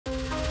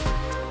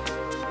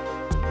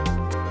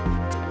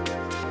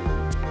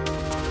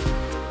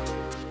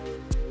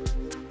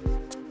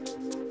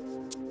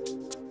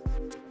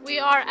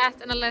are at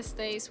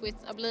NLSDays with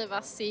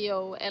Abliva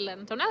CEO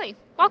Ellen Donnelly.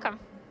 Welcome.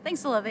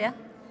 Thanks, Olivia.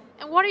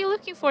 And what are you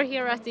looking for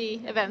here at the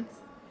event?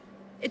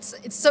 It's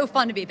so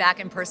fun to be back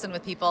in person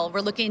with people.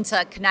 We're looking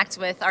to connect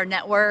with our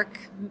network,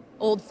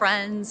 old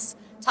friends,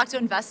 talk to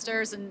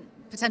investors and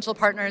potential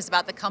partners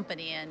about the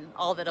company and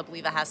all that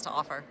Abliva has to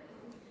offer.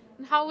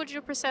 And how would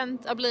you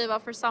present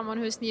Abliva for someone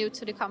who's new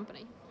to the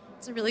company?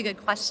 It's a really good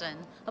question.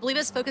 Abliva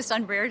is focused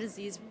on rare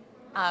disease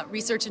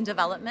research and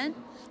development.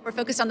 We're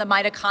focused on the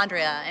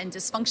mitochondria and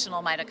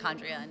dysfunctional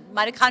mitochondria. And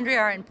mitochondria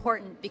are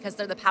important because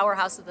they're the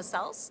powerhouse of the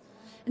cells.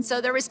 And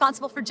so they're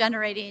responsible for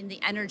generating the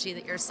energy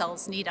that your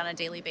cells need on a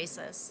daily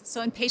basis.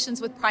 So in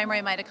patients with primary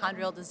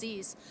mitochondrial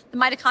disease, the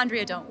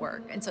mitochondria don't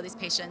work. And so these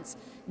patients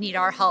need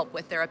our help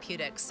with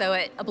therapeutics. So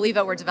at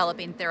Abliva, we're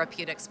developing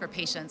therapeutics for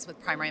patients with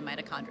primary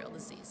mitochondrial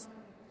disease.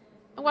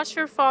 And what's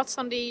your thoughts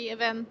on the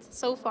event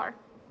so far?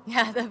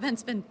 Yeah, the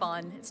event's been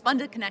fun. It's fun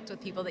to connect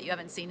with people that you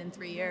haven't seen in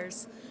 3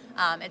 years.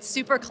 It's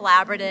super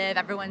collaborative,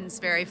 everyone's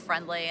very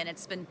friendly,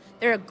 and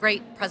there are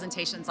great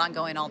presentations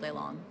ongoing all day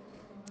long.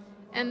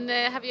 And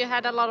have you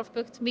had a lot of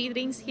booked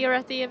meetings here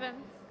at the event?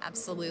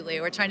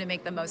 Absolutely, we're trying to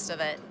make the most of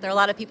it. There are a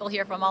lot of people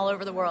here from all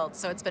over the world,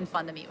 so it's been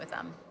fun to meet with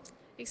them.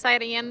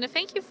 Exciting, and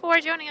thank you for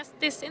joining us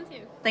this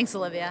interview. Thanks,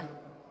 Olivia.